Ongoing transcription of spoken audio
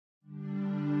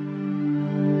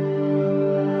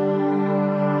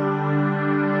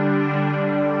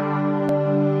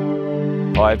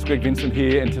Hi, it's Greg Vincent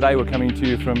here, and today we're coming to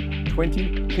you from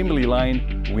 20 Kimberley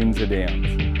Lane, Windsor Downs.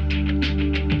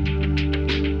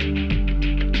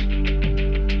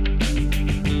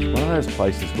 It's one of those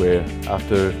places where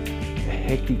after a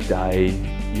hectic day,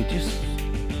 you just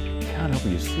can't help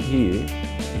it. You sit here,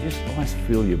 you just almost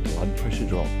feel your blood pressure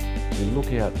drop. You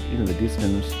look out into the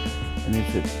distance and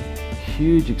there's a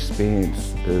huge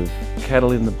expanse of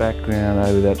cattle in the background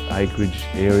over that acreage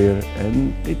area,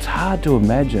 and it's hard to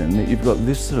imagine that you've got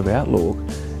this sort of outlook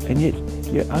and yet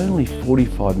you're only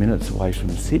 45 minutes away from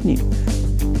Sydney.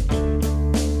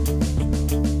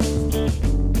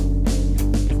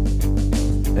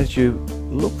 As you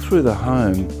look through the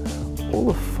home, all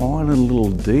the finer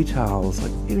little details,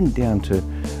 like even down to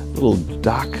little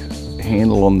duck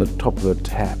handle on the top of the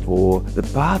tap, or the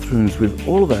bathrooms with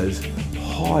all of those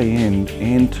high-end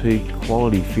antique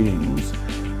quality fittings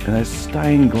and those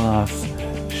stained glass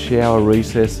shower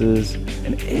recesses,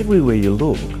 and everywhere you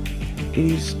look it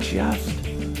is just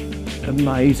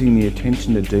amazing the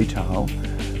attention to detail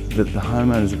that the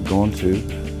homeowners have gone to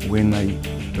when they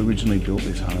originally built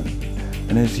this home.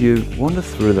 And as you wander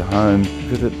through the home,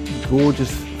 you've got the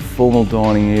gorgeous formal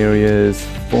dining areas,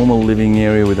 formal living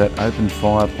area with that open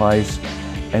fireplace,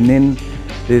 and then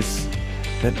there's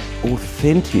that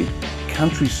authentic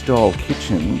country-style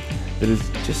kitchen that is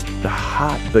just the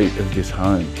heartbeat of this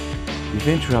home. You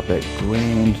venture up that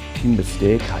grand timber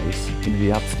staircase into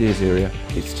the upstairs area.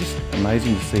 It's just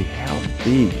amazing to see how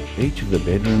big each of the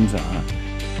bedrooms are.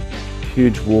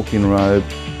 Huge walk-in robe,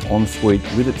 ensuite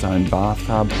with its own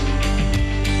bathtub.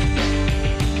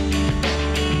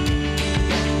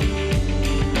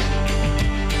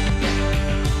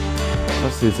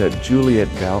 Plus there's that Juliet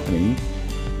balcony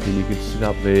that you could sit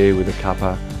up there with a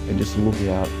cuppa and just look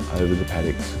out over the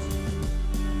paddocks.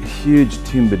 A huge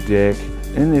timber deck,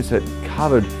 and then there's that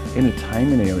covered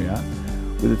entertainment area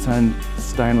with its own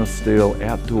stainless steel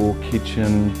outdoor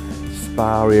kitchen,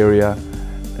 spa area,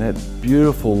 and that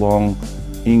beautiful long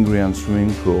in-ground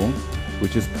swimming pool,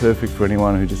 which is perfect for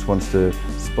anyone who just wants to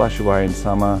splash away in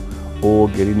summer or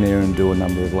get in there and do a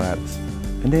number of laps.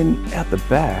 And then out the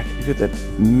back, you've got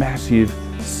that massive,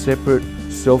 separate,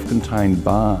 self-contained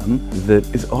barn that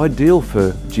is ideal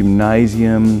for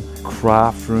gymnasium,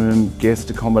 craft room,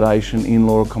 guest accommodation,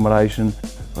 in-law accommodation,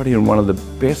 right here in one of the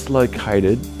best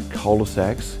located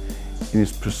cul-de-sacs in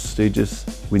this prestigious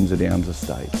Windsor Downs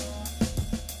estate.